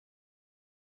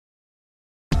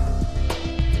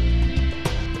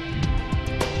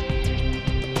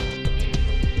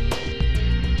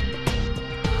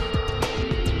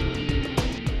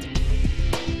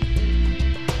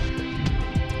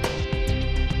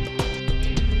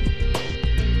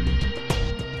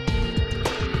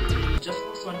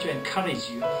encourage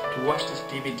you to watch this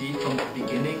DVD from the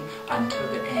beginning until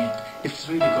the end. It's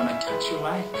really going to touch your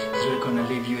life. It's really going to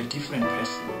leave you a different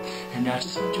person. And I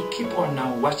just want you to keep on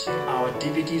now watching our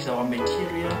DVDs, our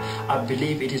material. I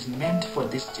believe it is meant for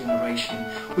this generation.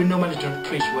 We normally don't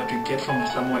preach what we get from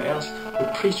somewhere else. We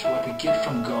preach what we get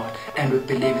from God. And we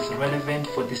believe it's relevant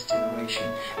for this generation.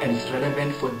 And it's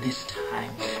relevant for this time.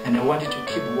 And I want you to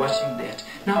keep watching that.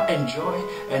 Now enjoy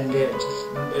and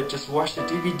just watch the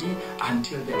DVD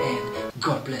until the end.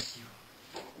 God bless you.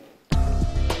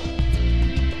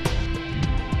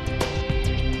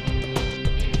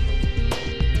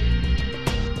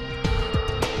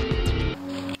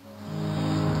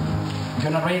 I'm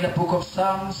going to read the book of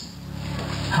Psalms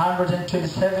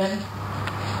 127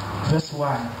 verse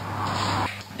 1.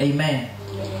 Amen.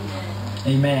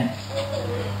 Amen.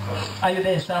 Are you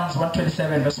there? Psalms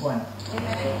 127 verse 1.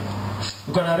 Amen.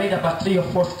 We're going to read about 3 or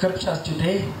 4 scriptures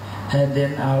today, and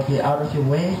then I'll be out of your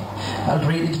way. I'll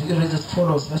read it. It reads as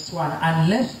follows. Verse 1.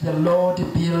 Unless the Lord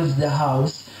builds the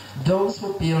house, those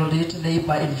who build it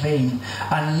labor in vain.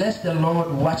 Unless the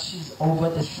Lord watches over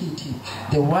the city,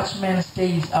 the watchman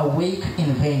stays awake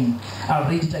in vain. I'll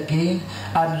read it again.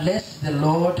 Unless the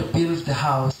Lord builds the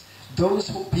house, those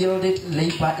who build it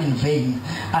labor in vain.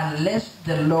 Unless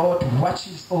the Lord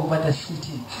watches over the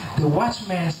city, the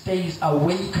watchman stays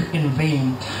awake in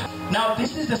vain. Now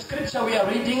this is the scripture we are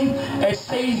reading. It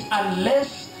says,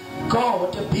 unless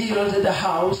God builds the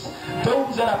house,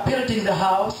 those that are building the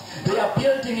house, they are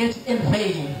building it in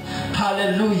vain.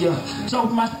 Hallelujah. So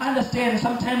we must understand,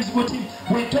 sometimes we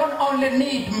don't only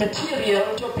need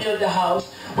material to build the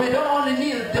house. We don't only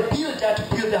need the builder to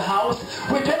build the house.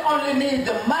 We don't only need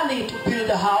the money to build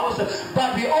the house,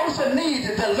 but we also need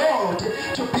the Lord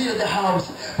to build the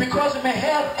house. Because we may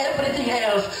have everything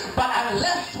else, but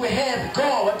unless we have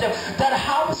God, that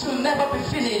house will never be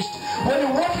finished. When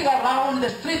you're walking around the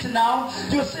street now,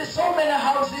 you see so many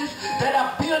houses that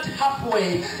are built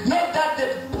halfway. Not that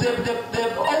the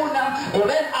owner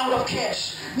ran out of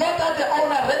cash. Not that the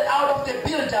owner ran out of the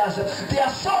builders. There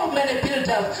are so many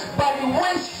builders, but we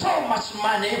waste so much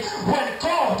money when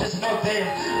God is not there.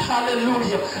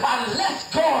 Hallelujah. Unless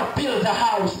God builds the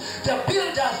house, the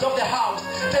builders of the house,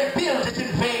 they build it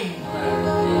in vain.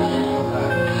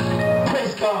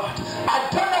 Praise God. I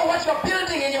don't know what you're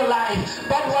building in your life,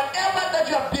 but whatever that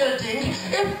you're building,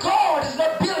 if God is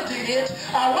not building it,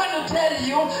 I want to tell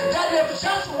you that you have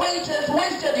just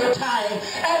wasted your time,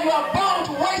 and you are bound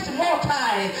to waste more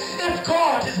time if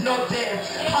God is not there.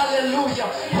 Hallelujah.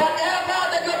 Whatever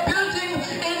that you're building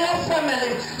in your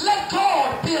family, let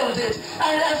God build it.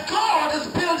 And as God is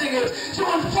building it, you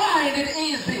will find it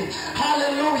easy.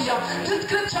 Hallelujah. This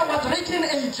scripture was written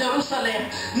in Jerusalem.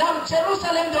 Now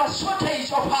Jerusalem, there was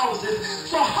shortage of houses.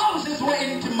 So houses were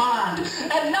in demand.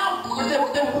 And now the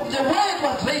word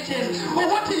was written.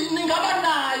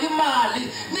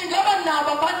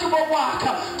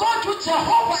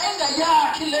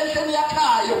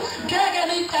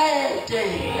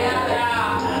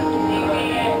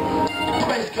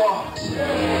 Praise God.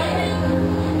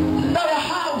 Now a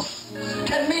house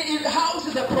can mean, a house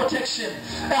is a protection.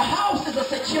 A house is a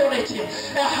security.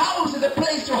 A house is a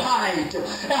place to hide.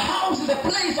 A house is a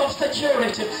place of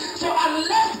security. So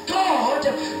unless God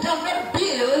does not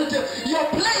build your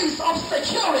place of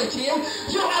security,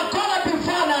 you are going to be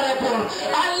vulnerable.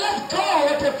 Unless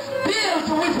God builds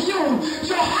with you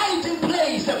your hiding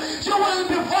place, you will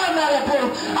be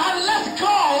vulnerable. Unless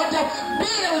God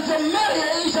builds a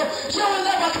marriage, you will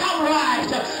never come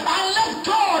right. Unless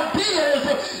God builds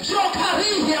your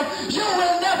career, you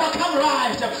will never come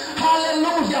right.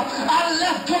 Hallelujah.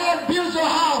 Unless God builds your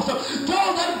house, those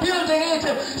that are building it,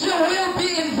 you will be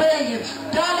in vain.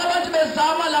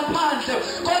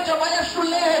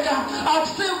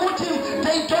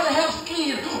 They don't have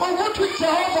skill.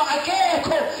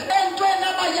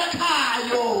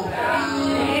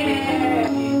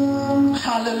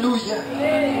 Hallelujah.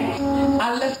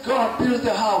 Unless God builds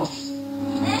the house,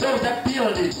 those that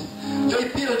build it, they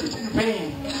build it in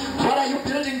vain. What are you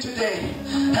building today?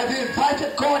 Have you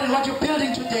invited God in what you're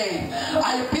building today?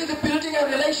 Are you building a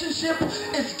relationship?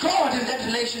 Is God in that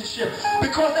relationship?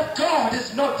 Because if God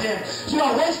is not there, you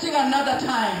are wasting another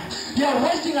time. You are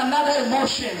wasting another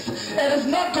emotions. It is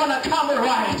not going to come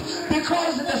right,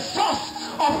 because the source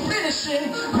of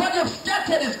finishing what you've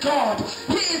started is God.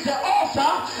 He is the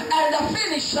author and the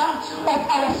finisher of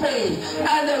our faith.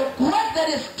 And the work that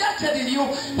is started in you,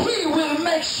 He will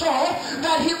make sure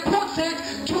that He puts it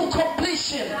to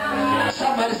completion.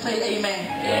 Somebody say amen.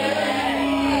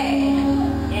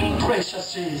 Amen.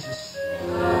 Precious Jesus.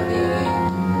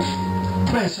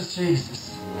 Precious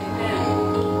Jesus.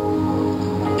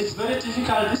 It's very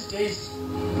difficult these days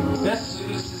best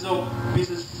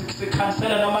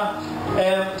counselor noma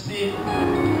see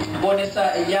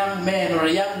bonisa a young man or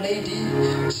a young lady.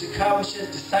 She comes, she's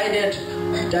decided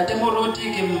that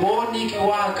moroti ke mboni ke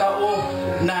waka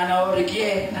o nana or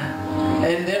again.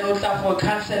 And then we start for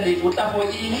counseling, we start for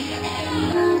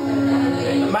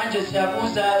manje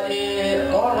siyabuza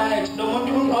all right lo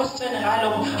muntu ositshela ngalo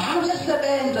how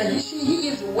yasebenza he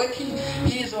is working,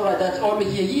 he is all right, that's all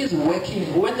here, he is working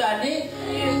wenzani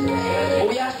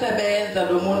uyasebenza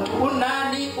lo muntu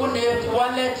unani une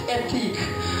wallet ethic.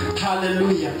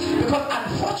 Hallelujah. Because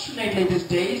unfortunately these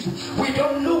days we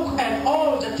don't look at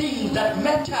all the things that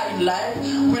matter in life.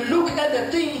 We look at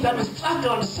the things that we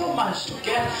struggle so much to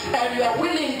get, and we are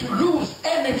willing to lose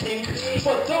anything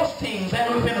for those things.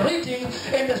 And we've been reading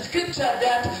in the scripture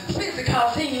that physical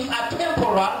things are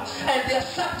temporal and they are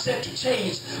subject to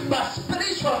change, but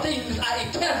spiritual things are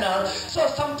eternal. So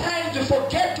sometimes we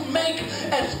forget to make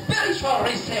a spiritual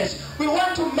research. We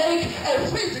want to make a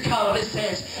physical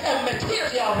research, a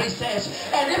material research.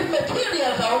 And if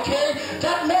materials are okay,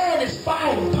 that man is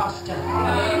fine, Pastor.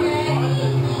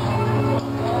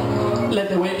 Let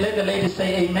the lady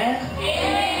say amen.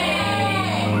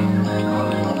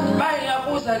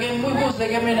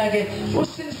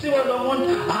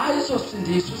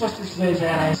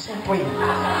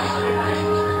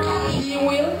 He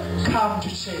will come to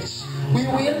church. We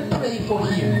will pray for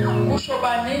him.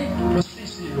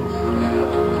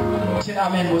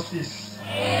 Amen.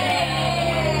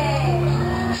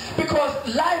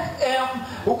 Because life,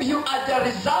 you are the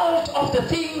result of the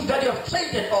things that you have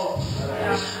traded off.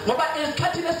 But in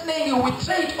cuttiness name, we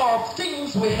trade off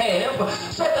things we have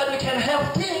so that we can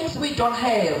have things we don't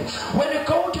have. When you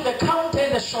go to the counter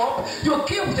in the shop, you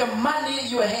give them money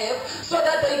you have so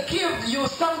that they give you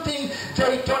something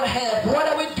they don't have. What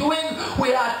are we doing?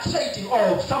 We are trading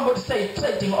off. Somebody say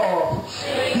trading off.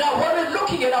 Now when we're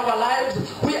looking at our lives,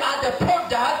 we are the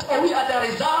product, or we are the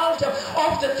result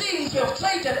of the things we have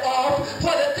traded off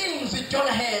for the things we don't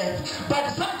have. But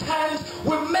sometimes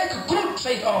we make good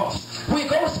trade-offs. We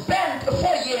go spend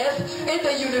 4 years in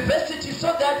the university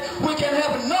so that we can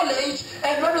have knowledge,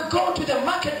 and when we go to the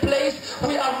marketplace,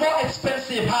 we are more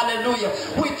expensive. Hallelujah.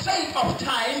 We trade off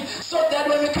time so that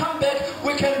when we come back,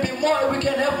 we can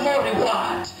have more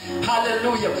reward.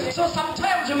 Hallelujah. So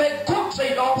sometimes we make good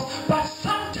trade-offs, but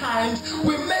sometimes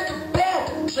we make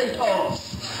bad trade-offs.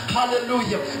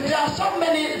 Hallelujah. There are so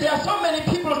many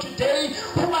people today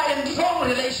who are in wrong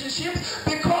relationships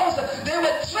because they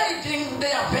were trading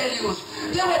their values.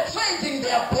 They were trading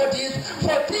their bodies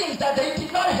for things that they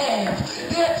did not have.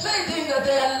 They are trading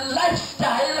their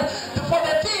lifestyle for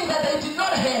the things that they did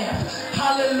not have.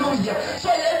 Hallelujah. So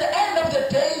at the end of the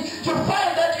day, you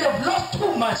find that you have lost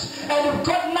too much and you've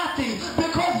got nothing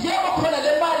because you have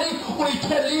le mali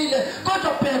uyithelile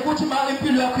kodwa phela ukuthi ma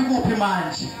impilo yakho ikuphi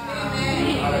manje.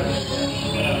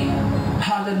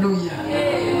 Hallelujah.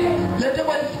 Let the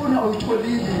one phone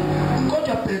uyitholile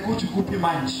kodwa phela ukuthi ikuphi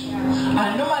manje.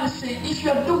 I normally say if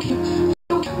you are looking,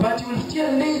 but you will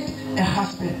still need a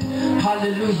husband.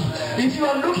 Hallelujah. If you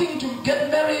are looking to get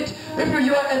married, if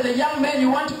you are as a young man, you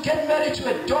want to get married to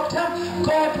a doctor,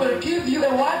 God will give you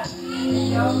a what?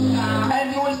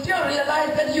 And you will still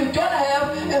realize that you don't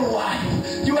have a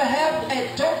wife. You have a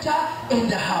doctor in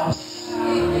the house.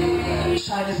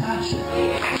 Shine his hand.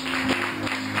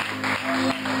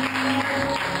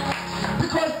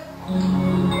 Because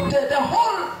the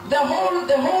whole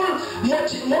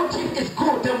motive is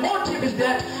good. The motive is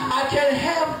that I can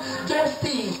have those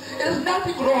things. There's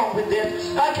nothing wrong with that.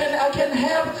 I can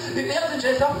have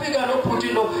just a figure no put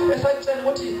you know. As I said,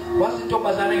 what was it to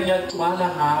Bazana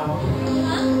Yatwala now?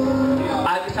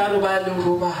 I guess I'll buy the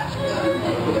robot.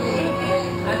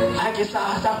 I guess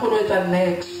I'll put it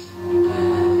next.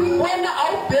 When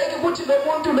I beg what you don't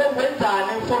want to know when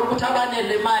done for Mutabane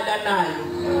Lemada.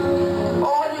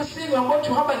 All you see when what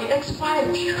you have an X5.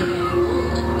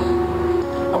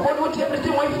 About what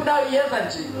everything went for now years and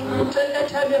you tell that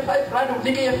time you're 5 rand of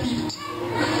nigga 50.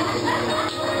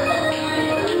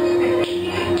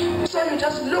 So you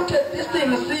just look at this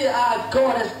thing and see,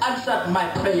 God has answered my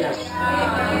prayers.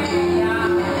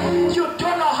 You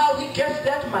don't know how he gets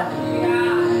that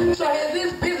money. So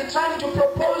he's busy trying to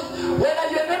propose, whether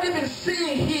you're not even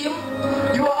seeing him,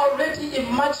 you are already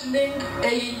imagining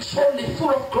a trolley full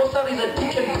of groceries that he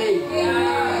can pay.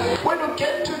 When you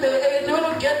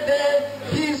get there,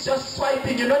 he's just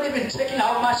swiping, you're not even checking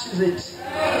how much is it.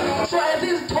 So as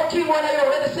he's talking, when I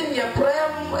already sing a prayer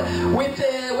with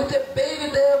a baby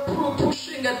there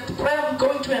pushing a prayer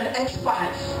going to an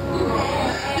X5.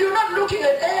 You're not looking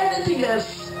at anything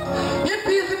else. You're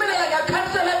busy like a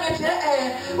counselor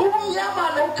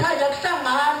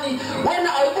when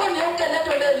I want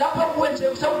lapha kwenze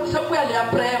sabuya le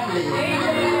prem le.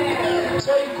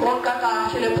 So igonqa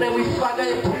kahle le prem uyifaka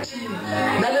ebhuthini.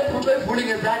 Nale bhuthu oyivula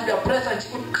ngezandla uyapressa nje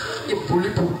ivula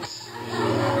ibhuthi.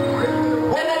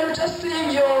 When are you just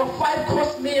seeing your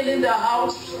 5-course meal in the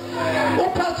house?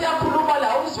 Uphathi yakhuluma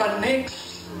la uzwa next.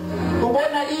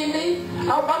 Ubona ini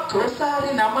ama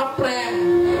grocery nama prem.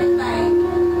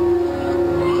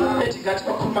 Ethi ngathi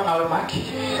bakhuluma ngawe makhe.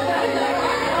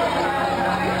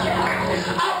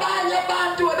 Abanye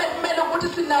abantu bekumele ukuthi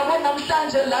sinabo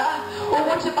namhlanje la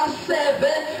ukuthi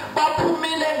baseve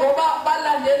baphumile ngoba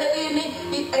balandele ini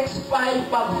iX5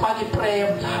 bafaka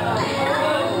iprem.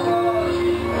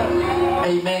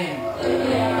 Amen.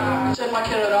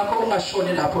 Makhelo lakho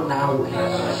ungashoni lapho nawe.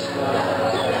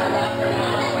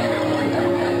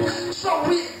 So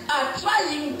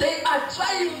they are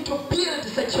trying to build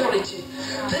security.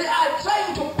 They are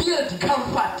trying to build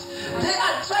comfort. They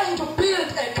are trying to build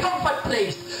a comfort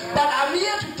place. But I'm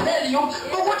here to tell you,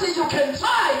 you can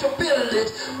try to build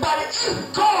it, but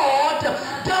if God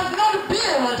does not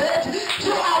build it,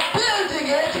 you are building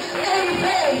it in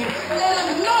vain. It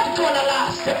is not gonna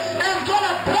last. It's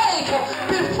gonna break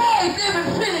before it's even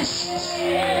finished.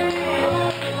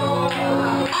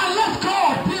 Unless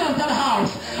God builds that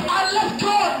house, unless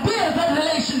God builds that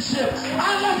relationship,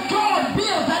 unless God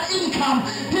builds that income,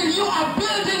 then you are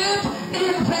building it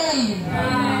in vain.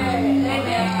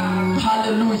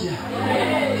 Hallelujah.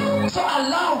 So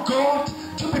allow God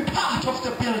to be part of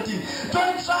the building.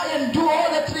 Don't try and do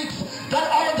all the tricks that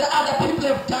all the other people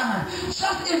have done.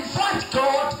 Just invite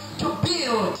God to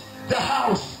build the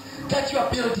house that you are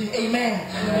building. Amen.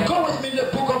 Go with me in the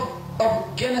book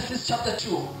of Genesis chapter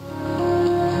 2.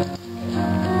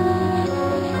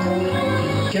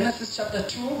 Genesis chapter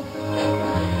 2.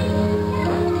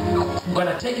 I'm going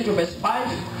to take you to verse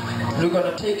 5. We're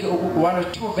going to take 1 or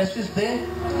 2 verses there.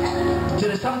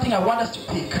 There is something I want us to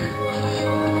pick.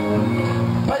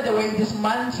 By the way, this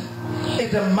month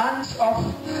is a month of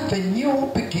the new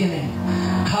beginning.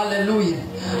 Hallelujah.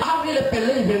 I really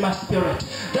believe in my spirit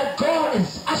that God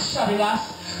is ushering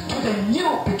us to the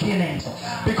new beginnings.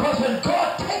 Because when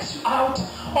God takes you out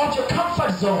of your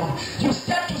comfort zone, you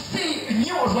start to see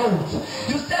new roads.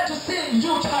 You start to see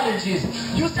new challenges.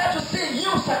 You start to see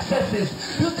new successes.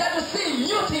 You start to see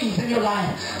new things in your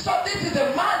life. So this is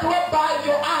a month whereby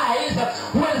your eyes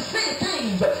will see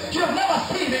things you've never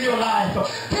seen in your life.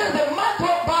 This is a month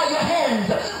whereby your hands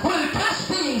will touch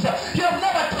things you've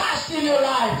never touched in your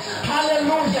life.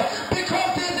 Hallelujah.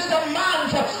 Because this is a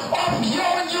month of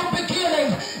your new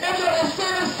beginnings. If you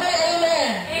receive it, say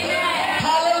amen. Amen.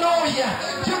 Hallelujah.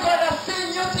 You're going to see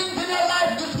new things in your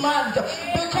life this month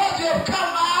because you have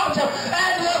come out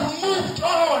and you have moved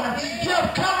on. You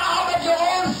have come out of your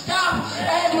own stuff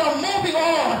and you are moving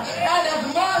on. And as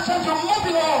much as you're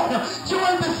moving on, you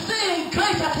will be seeing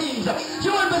greater things.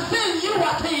 You will be seeing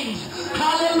newer things.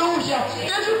 Hallelujah.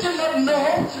 If you did not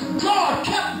know, God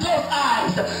kept those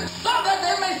eyes so that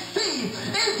they may see.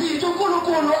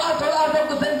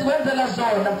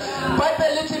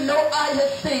 Bible, no eye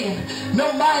has seen,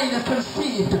 no mind has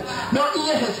conceived, no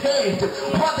ear has heard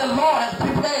what the Lord has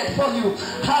prepared for you.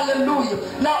 Hallelujah.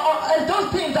 Now, as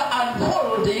those things are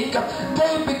unfolding,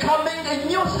 they're becoming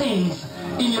new things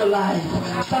in your life.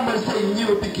 Somebody say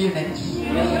new beginnings.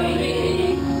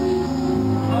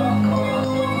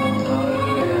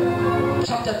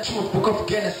 Chapter 2, book of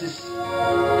Genesis,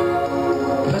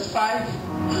 verse 5.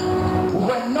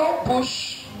 When no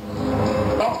bush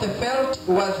of the field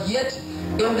was yet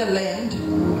in the land,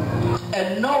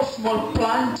 and no small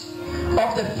plant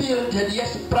of the field had yet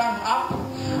sprung up,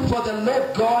 for the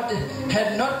Lord God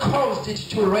had not caused it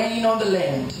to rain on the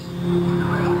land,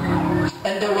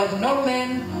 and there was no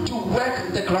man to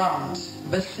work the ground.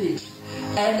 Verse 6.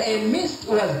 And a mist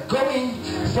was going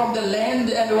from the land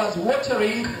and was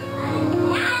watering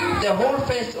the whole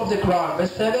face of the ground.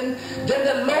 Verse 7. Then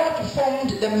the Lord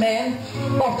formed the man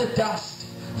of the dust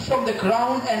from the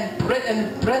ground and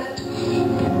breathed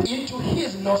into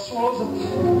his nostrils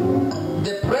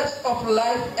the breath of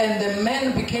life, and the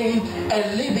man became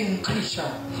a living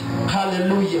creature.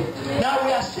 Hallelujah. Now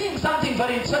we are seeing something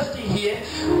very interesting here.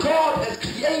 God has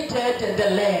created the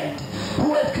land.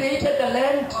 Who has created the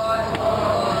land?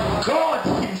 God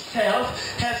himself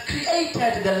has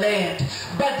created the land.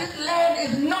 But this land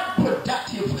is not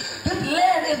productive. This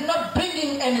land is not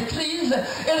bringing any trees.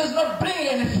 It is not bringing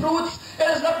any fruits. It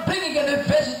is not bringing any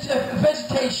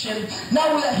vegetation.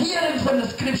 Now we are hearing from the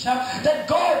scripture that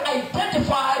God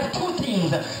identified two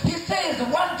things. He says,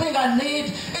 one thing I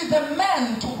need is a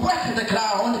man to work the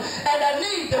ground, and I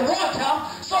need the water,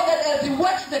 so that as he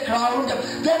works the ground,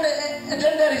 then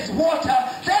there is water,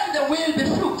 then there will be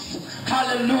fruits.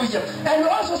 Hallelujah. And we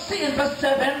also see in verse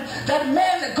 7 that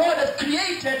man, God has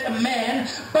created a man,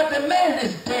 but the man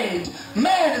is dead.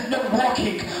 Man is not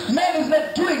walking. Man is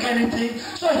not doing anything.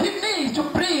 So he needs to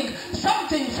bring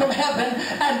something from heaven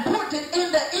and put it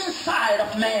in the inside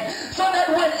of man, so that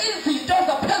when izinto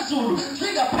zaphezulu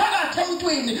zingaphakathi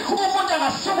emntwini umuntu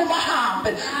angasukuma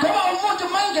ahambe, ngoba umuntu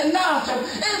mangenazo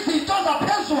izinto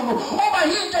zaphezulu uba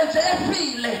yinto nje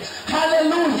efile.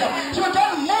 Hallelujah. You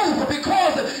don't move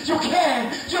because you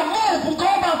can. You move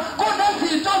ngoba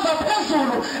kunezinto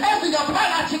zaphezulu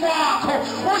ezingaphakathi kwakho.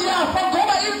 Uyafa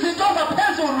ngoba izinto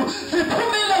zaphezulu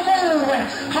ziphumile kuwe.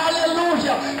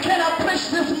 Hallelujah. Can I preach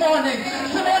this morning?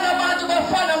 Sibona abantu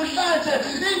bafana mhlanje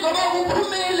ingoba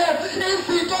kuphumile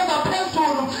izinto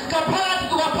zaphezulu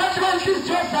ngaphandle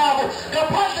kwenhliziyo zabo,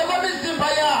 ngaphandle kwemizimba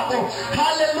yabo.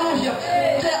 Hallelujah.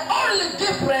 The only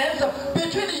difference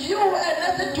between you and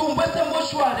nesidumbu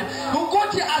esemoshwari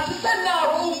ukuthi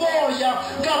asisenawo umoya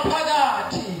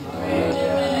ngaphakathi.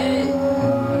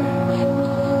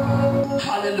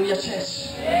 Hallelujah, church.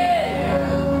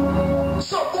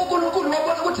 So uNkulunkulu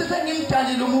wabona ukuthi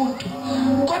sengimdalile umuntu,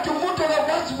 kodwa umuntu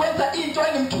akakwazi ukwenza into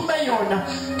engimthume yona.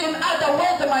 In other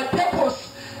words, my purpose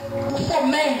for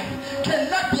man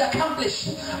cannot be accomplished.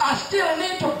 I still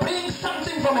need to bring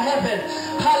something from heaven.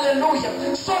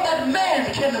 Hallelujah. So that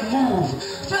man can move,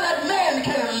 so that man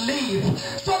can live,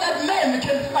 so that man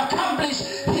can accomplish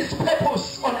his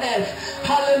purpose on earth.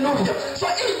 Hallelujah. So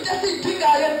into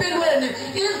esidingayo empilweni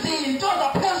izinto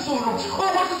zaphezulu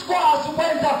ukuthi sikwazi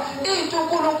ukwenza into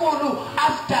uNkulunkulu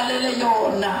asidalele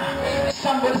yona.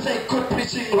 Somebody say good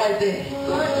preaching right there.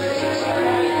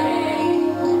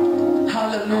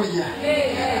 Hallelujah.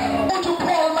 Uthi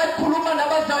Paul mayikhuluma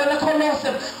nabazalwane eKolose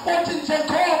uthi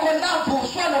njengoba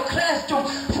navuswa noKristu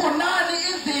funani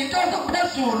izinto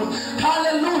zaphezulu.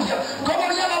 Hallelujah. Ngoba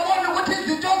uyabona ukuthi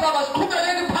izinto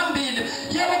zabaziqhubekele phambili.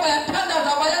 Yebo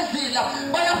bayathandaza, bayazila,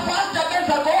 bayafasta,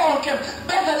 benza konke,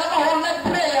 benza nama-whole night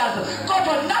prayers,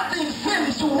 kodwa nothing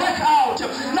seems to work out.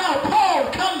 Now Paul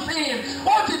comes in.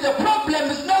 Uthi the problem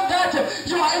is not that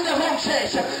you are in the wrong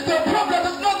church. The problem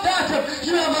is not that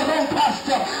you have a wrong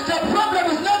pastor. The problem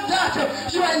is not that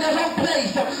you are in the wrong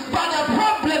place. But the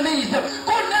problem is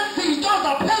kunezinto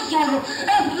zaphezulu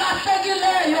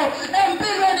ezilahlekileyo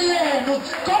empilweni yenu.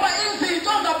 Ngoba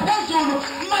izinto zaphezulu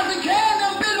mazingena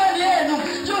empilweni yenu,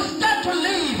 you start to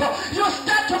live, you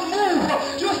start to move,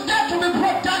 you start to be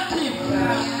productive.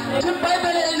 The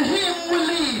Bible, in him we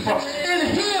live, in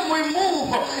him we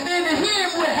move, in him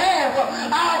we have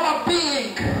our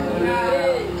being.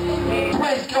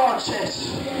 Praise God, church.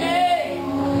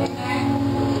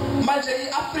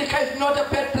 Africa is not a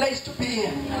bad place to be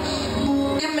in.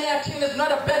 Imeatin is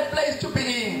not a bad place to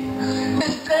be in.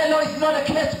 Estelo is not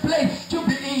a bad place to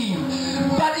be in.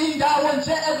 But in that one,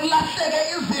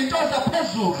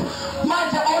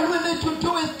 all we need to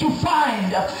do is to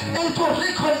find and to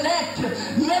reconnect.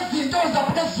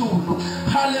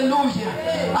 Hallelujah.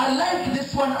 I like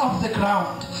this one off the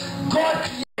ground. God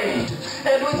created,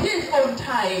 and with his own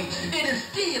time, it is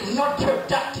still not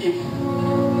productive.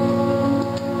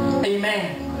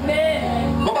 Amen.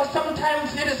 But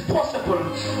sometimes it is possible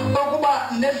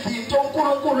nezinto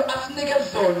uNkulunkulu asinike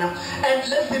zona, and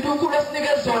lezinto uNkulunkulu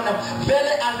asinike zona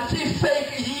vele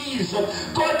azifake yizo,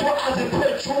 kodwa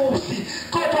aziproduce,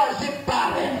 kodwa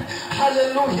azibarren.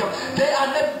 Hallelujah. They are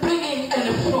not bringing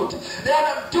any fruit. They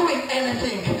are not doing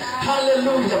anything.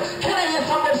 Hallelujah. Can I hear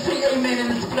somebody say amen in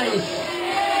this place?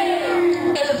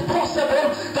 It is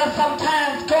possible that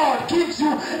sometimes God gives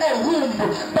you a womb,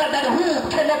 but that womb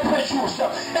cannot produce.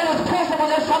 It is possible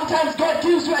that sometimes God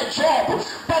gives you a job,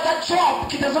 but that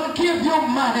job doesn't give you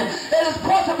money. It is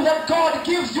possible that God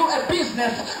gives you a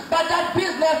business, but that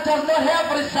business does not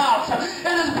have results.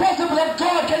 It is possible that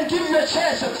God can give you a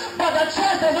church, but the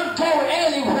church doesn't go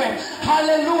anywhere.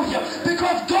 Hallelujah.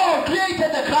 Because God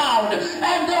created the ground,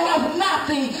 and there was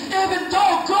nothing, even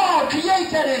though God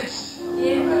created it.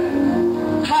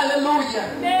 Hallelujah.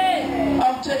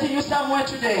 I'm taking you somewhere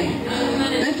today.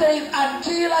 He says,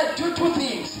 until I do two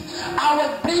things, I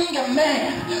will bring a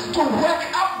man to work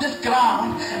up this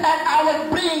ground, and I will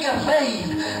bring a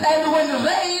rain. And when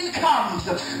rain comes,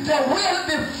 there will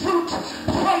be fruit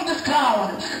from this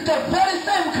ground. The very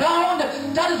same ground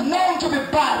that is known to be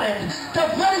barren. The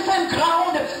very same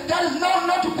ground that is known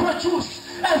not to produce.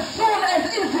 As soon as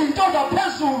it's into the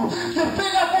pencil, the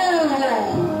finger.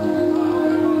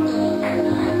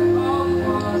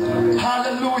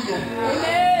 Hallelujah.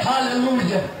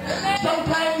 Hallelujah.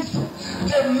 Sometimes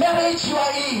the marriage you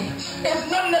are in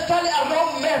is not necessarily a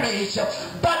wrong marriage,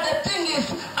 but the thing is,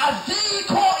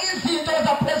 aziko izinto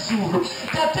zaphezulu.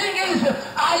 The thing is,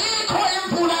 ayikho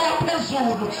imvula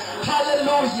yaphezulu. Hallelujah.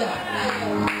 Hallelujah.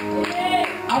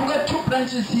 I've got two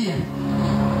branches here.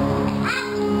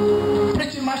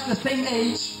 Pretty much the same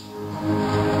age.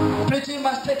 Pretty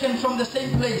much taken from the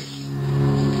same place.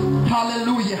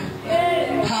 Hallelujah.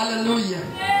 Hallelujah.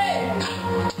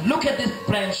 Look at this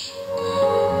branch.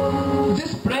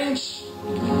 This branch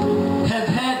has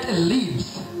had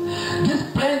leaves. This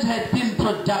branch had been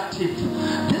productive.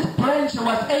 This branch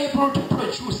was able to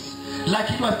produce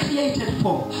like it was created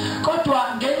for.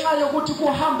 Kodwa ngenxa yokuthi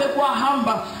kuhambe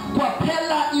kwahamba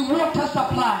kwaphela water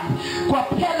supply,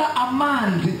 kwaphela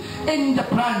amanzi in the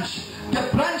branch. The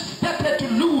branch started to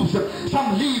lose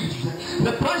some leaves.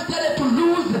 The branch started to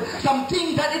lose some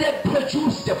things that it had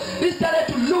produced. It started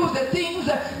to lose the things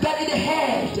that it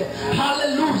had.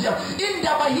 Hallelujah.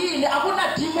 Indaba yini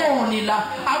akuna demoni la,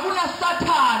 akuna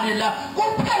satani la.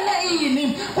 Kuphele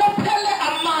ini, kuphele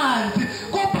amanzi,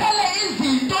 kuphele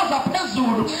izinto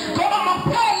zaphezulu. Ngoba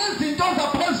makuphele izinto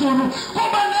zaphezulu,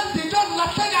 kuba nezinto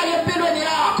ezilahlekayo empilweni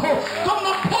yakho. Ngoba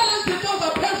makuphele izinto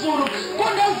zaphezulu,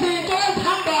 kunezinto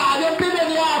ezihambayo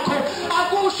empilweni yakho.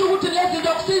 Akusho ukuthi lezi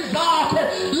zinto kusizakho,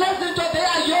 lezi zinto they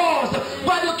are yours,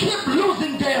 but you keep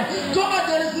losing them. Ngoba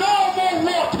there is no more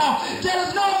water, there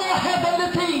is no more heavenly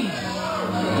things.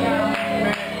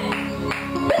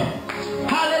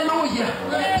 Hallelujah.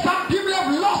 Some people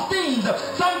have lost things.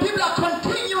 Some people are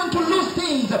continuing to lose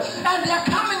things, and they are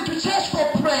coming to church for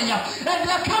prayer, and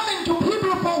they are coming to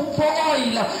people for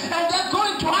oil, and they are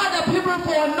going to other people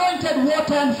for anointed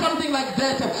water and something like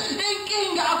that.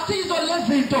 Inkinga akusizo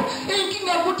lezinto,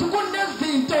 inkinga ukuthi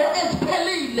kunezinto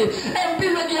eziphelile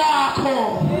empilweni yakho.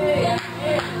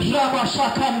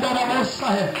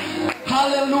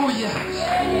 Hallelujah.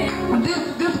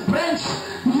 This branch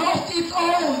lost its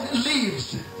own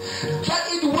leaves that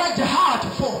it worked hard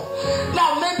for.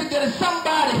 Now maybe there is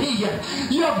somebody here,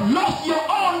 you have lost your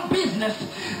own business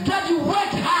that you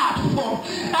worked hard for.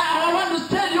 And I want to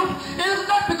tell you, it is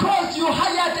not because you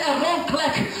hired a wrong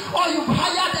clerk or you've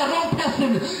hired a wrong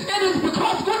person. It is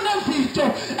because goodness is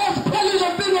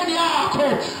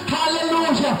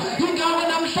hallelujah. Ingawa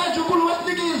namhlanje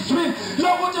uNkulunkulu izwi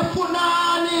lokuthi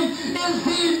funani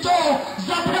izinto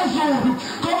zaphezulu.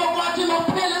 Ngoba kwathi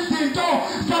lokuphela izinto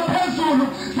zaphezulu,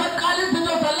 zaqala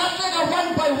izinto zalahleka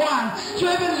one by one. You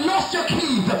even lost your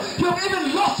keys. You've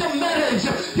even lost your marriage.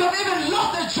 You've even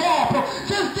lost a job.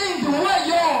 These things were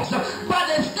yours, but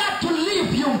they start to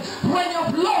leave you when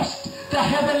you've lost the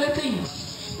heavenly things.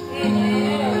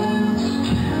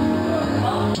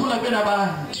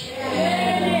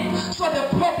 So the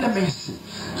problem is,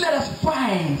 let us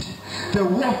find the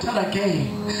water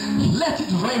again. Let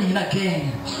it rain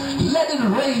again. Let it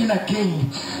rain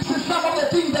again. So some of the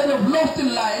things that we've lost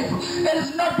in life, it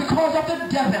is not because of the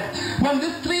devil. When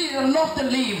this tree lost the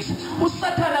leaves,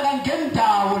 usathana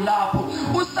kangendawo lapho,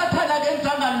 usathana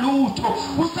kenzanga lutho,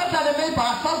 usathana maybe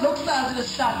asazi nokusazi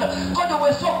lesihlahla, kodwa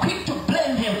we're so quick to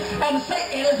blame him and say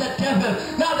it is the devil.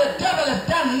 Now the devil has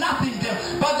done nothing there,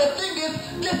 but the thing is,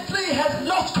 this tree has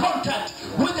lost contact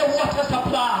with the water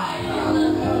supply.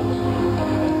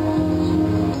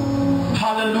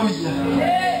 Hallelujah.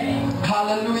 Amen.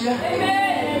 Hallelujah.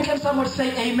 Amen. Can someone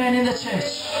say amen in the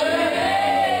church?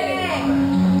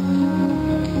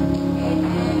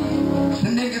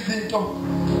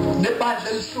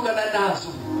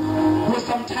 We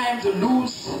sometimes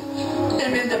lose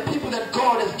even the people that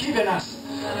God has given us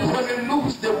when we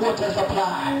lose the water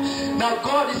supply. Now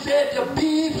God has said,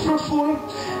 be fruitful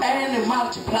and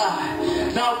multiply.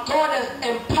 Now God has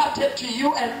imparted to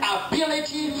you an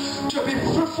ability to be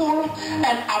fruitful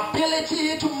and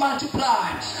ability to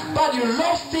multiply. But you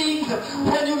lost things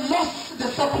when you lost the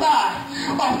supply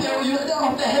of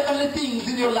the heavenly things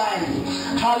in your life.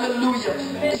 Hallelujah.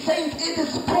 It's saying it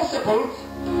is possible.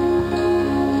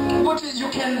 You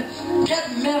can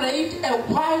get married, a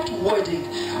white wedding,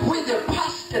 with the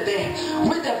pastor there,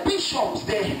 with the bishops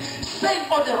there, saying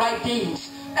all the right things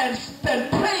and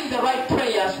praying the right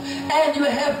prayers, and you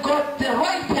have got the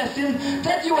right person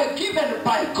that you were given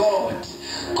by God.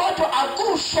 Kodwa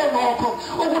akusho lokho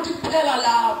ukuthi kuphela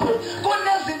lapho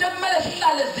kunezinto ekumele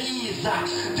sihlale ziza.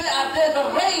 There's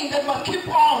a rain that must keep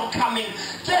on coming.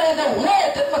 There is a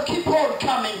word that must keep on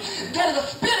coming. There is a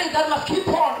spirit that must keep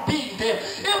on being there.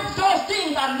 If those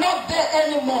things are not there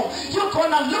anymore, you're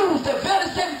gonna lose the very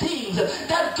same things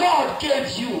that God gave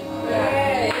you.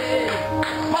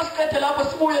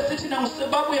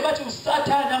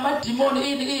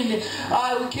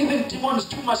 Giving demons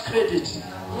too much credit.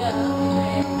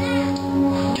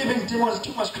 Giving demons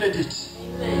too much credit.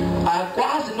 I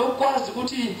akwazi nokwazi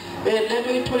ukuthi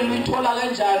lento uyithola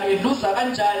kanjani iluza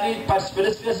kanjani but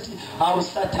vele sithi awu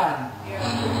Satan.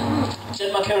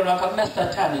 Tell Makero nakuna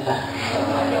Satan la.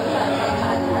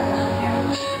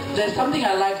 There's something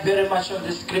I like very much on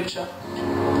this scripture.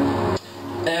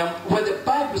 When the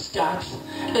Bible starts,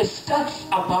 it starts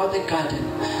about the garden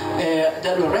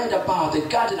that we read about, the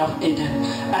Garden of Eden.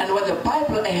 And when the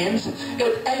Bible ends,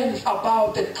 it ends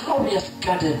about the glorious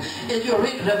garden. If you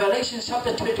read Revelation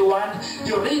chapter 21,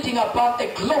 you're reading about a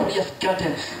glorious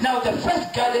garden. Now the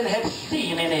first garden had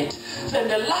sin in it. So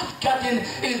the last garden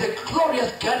is a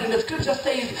glorious garden. The scripture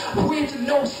says, with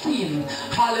no sin.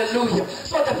 Hallelujah.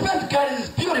 So the first garden is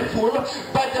beautiful,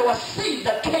 but there was sin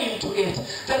that came to it.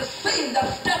 There's sin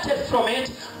that started from it,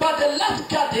 but the last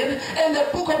garden in the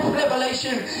book of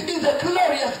Revelation is a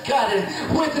glorious garden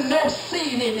with no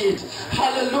sin in it.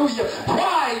 Hallelujah.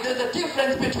 Why? There's a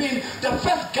difference between the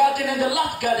first garden and the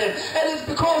last garden. It is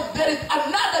because there is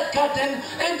another garden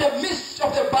in the midst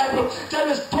of the Bible that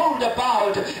is told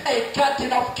about, a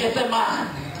garden of Gethsemane.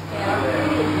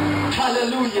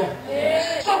 Hallelujah.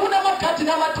 So kunamakati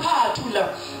namathathu la.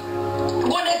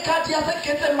 Kunekati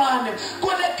yaseGethsemane,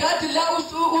 kunekati la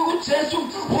uJesu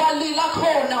walila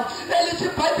khona. Elithi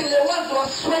iBhayibheli wazi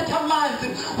waswetha amanzi,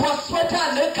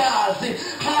 waswetha negazi.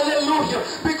 Hallelujah.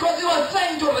 Because he was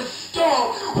trying to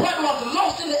restore what was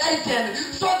lost in Eden,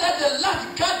 so that the last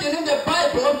garden in the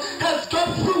Bible has got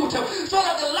fruit, so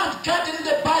that the last garden in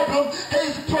the Bible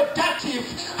is productive.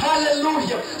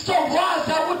 Hallelujah. So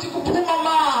wazi ukuthi kuphuma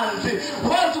amanzi,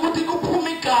 wazi ukuthi kuphuma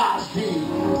igazi.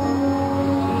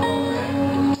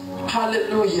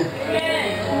 Hallelujah.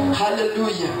 Amen.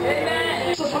 Hallelujah.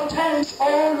 Amen. So sometimes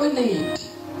all we need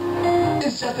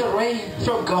is just the rain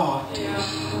from God.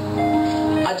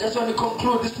 I just want to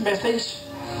conclude this message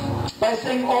by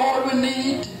saying all we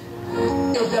need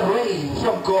is the rain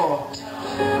from God.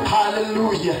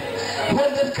 Hallelujah.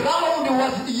 When the ground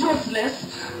was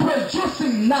useless,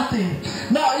 producing nothing.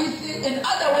 Now, in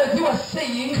other words, he was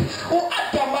saying,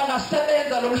 uAdam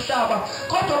angasebenza lo mhlaba,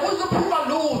 kodwa kuzophuma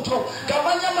lutho.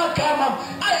 Ngamanye amagama,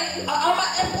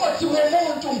 ama-efforts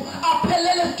womuntu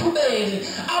aphelele esithubeni.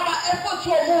 Ama-efforts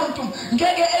womuntu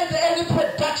ngeke enze any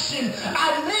production. I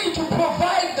need to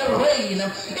provide the rain.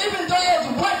 Even though he has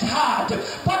worked hard,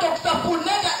 but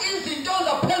kusafuneka izinto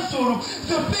zaphezulu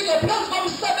zifike phezu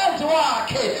komsebenzi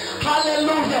wakhe.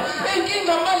 Hallelujah.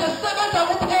 Inkinga manje sebenza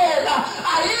kuphela,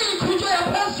 ayikho into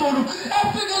yaphezulu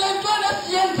efikele entweni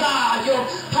esiyenzayo.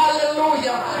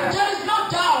 Hallelujah. There is no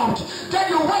doubt that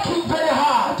you're working very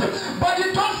hard, but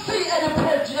you don't see any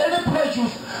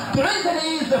produce. The reason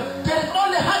is there is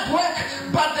only hard work,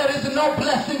 but there is no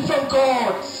blessing from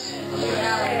God.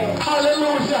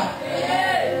 Hallelujah.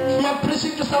 I'm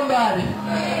preaching to somebody.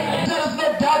 There is no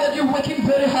doubt that you're working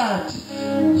very hard.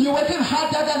 You're working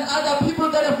harder than other people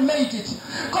that have made it.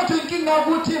 God thinking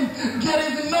about him, there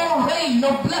is no rain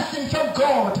of blessing from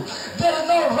God. There is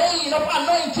no rain of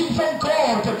anointing from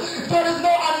God. There is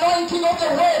no anointing of the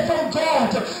word from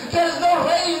God. There is no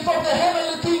rain of the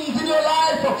heavenly things in your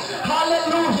life.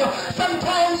 Hallelujah.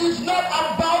 Sometimes it's not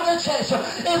about the church.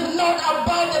 It's not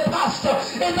about the pastor.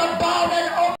 It's about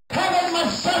an heaven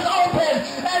must just open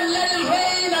and let it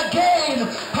rain again.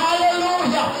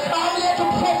 Hallelujah. I'm here to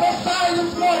prophesy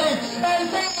this morning and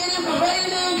say it is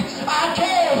raining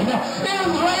again. It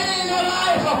is raining in your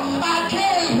life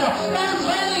again. It is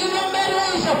raining in your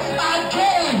marriage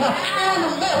again. It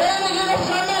is raining in your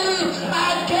family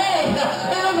again.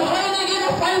 It is raining in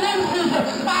your finances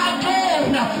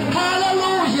again.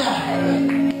 Hallelujah.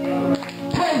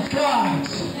 Praise God.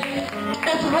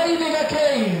 It's raining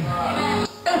again.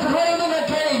 It's raining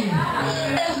again.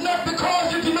 It's not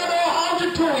because you do not know how to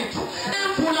do it.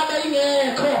 It's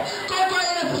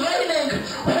raining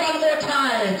one more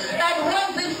time. And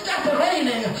once it starts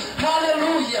raining,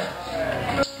 hallelujah.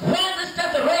 Once it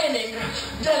starts raining,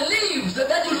 the leaves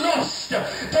that you lost,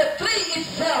 the tree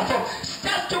itself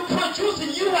starts to produce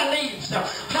newer leaves.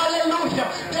 Hallelujah.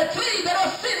 The tree that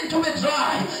was seen to be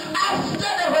dry,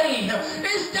 after the rain,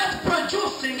 it starts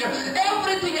producing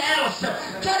everything else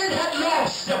that it had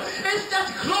lost. It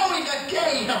starts growing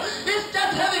again. It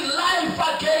starts having life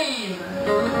again.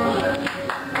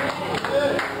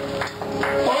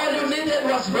 All you needed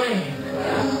was rain.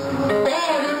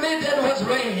 All you needed was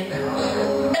rain.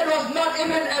 It was not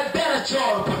even a better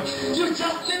job. You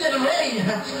just needed rain.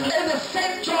 In the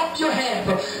same job you have,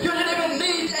 you didn't even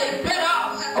need a better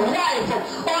wife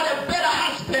or a better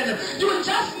husband. You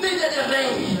just needed a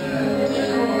rain.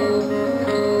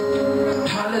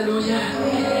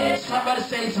 Hallelujah. Somebody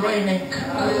say it's raining.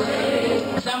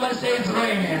 Somebody say it's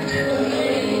raining.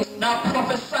 Now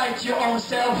prophesy sight your own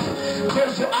self.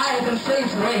 Close your eyes and say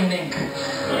it's raining.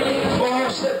 Oh,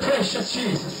 say, precious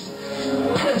Jesus.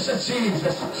 Precious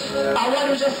Jesus. I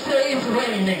want to just say it's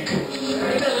raining.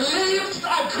 The leaves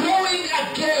are growing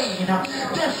again.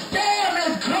 The stem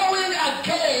is growing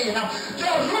again.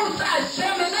 The roots are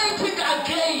germinating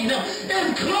again.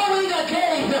 It's growing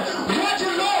again. What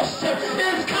you lost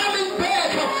is coming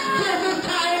back. This is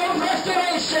time of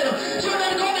restoration. You're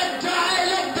not going to die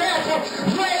like that.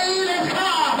 Rain is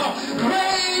come.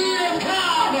 Rain is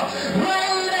come.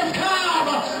 Rain is come.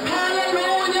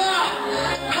 Hallelujah.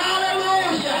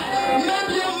 Hallelujah.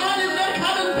 Maybe your money is not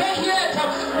coming back yet,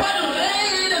 but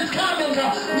rain is coming.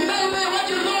 Maybe what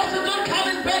you lost is not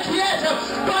coming back yet,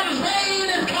 but rain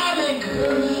is coming.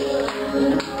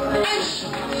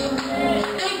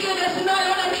 Inkinga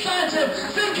sinayo namhlanje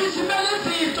sikhishimele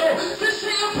izinto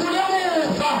sishiye phula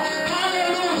emuva.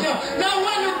 Hallelujah. Now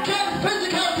when you get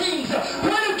physical things,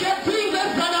 when you get things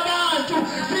ezana abantu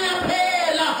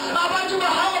siyaphela, abantu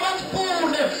bahamba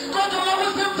basifune, kodwa uma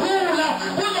kusiphula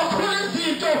kuzokhula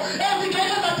izinto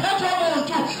ezingeke zaphathwa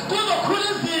umuntu, kuzokhula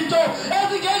izinto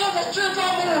ezingeke zatshintshwa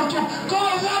umuntu,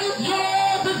 ngoba what is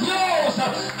yours is yours.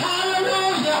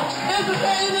 Hallelujah. It's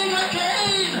raining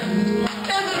again.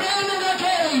 It's raining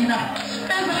again.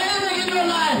 It's raining in your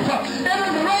life. It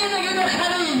is raining in your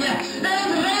career. It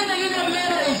is raining in your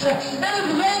marriage. It is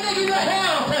raining in your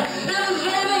health. It is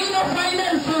raining in your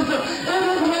finances. It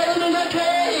is raining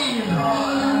again.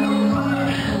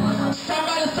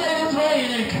 Somebody say it's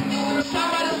raining.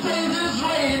 Somebody say it's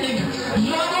raining.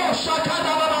 Yamo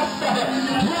shakata babasa.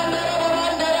 Yandere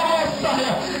babandere babasa.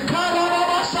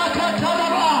 Karababa shakata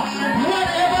baba.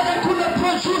 Whatever they could not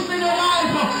produce in your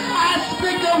life, I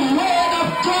speak the word of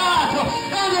God.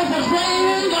 It is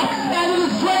raining, and it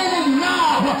is raining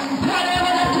now.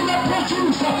 Whatever they could not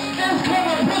produce is going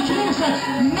to produce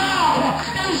now.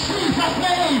 In Jesus'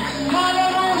 name.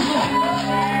 Hallelujah.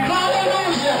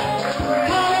 Hallelujah.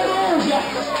 Hallelujah.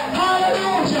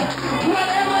 Hallelujah.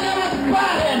 Whatever that was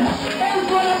barren is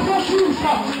going to produce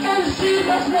in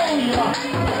Jesus' name.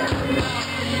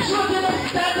 You didn't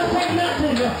stand for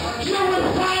nothing. You will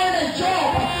find a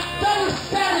job that is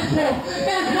standing for.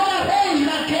 It's going to rain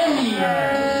again.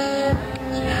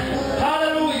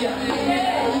 Hallelujah.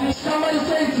 Somebody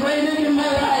say it's raining in my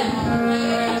life.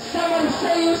 Somebody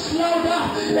say you slow down.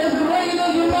 It's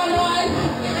raining in my life.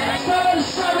 Somebody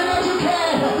shout it as you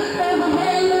can. It's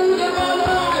raining in my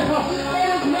life.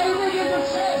 It's raining in the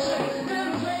church.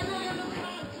 It's raining in the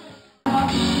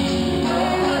country.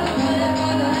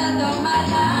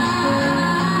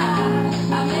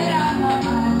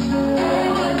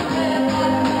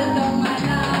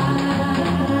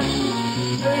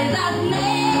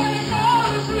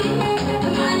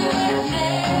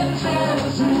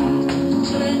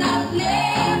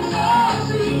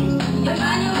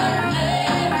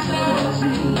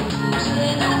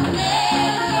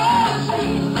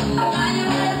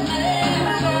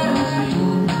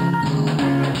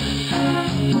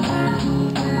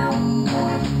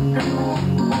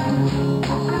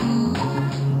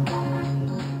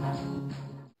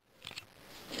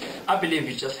 I believe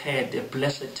you just had a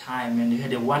blessed time and you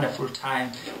had a wonderful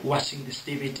time watching this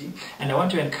DVD. And I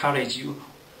want to encourage you,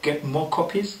 get more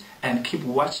copies and keep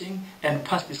watching and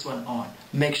pass this one on.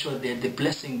 Make sure that the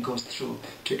blessing goes through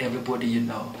to everybody you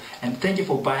know. And thank you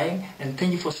for buying and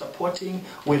thank you for supporting.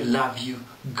 We love you.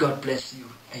 God bless you.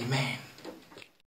 Amen.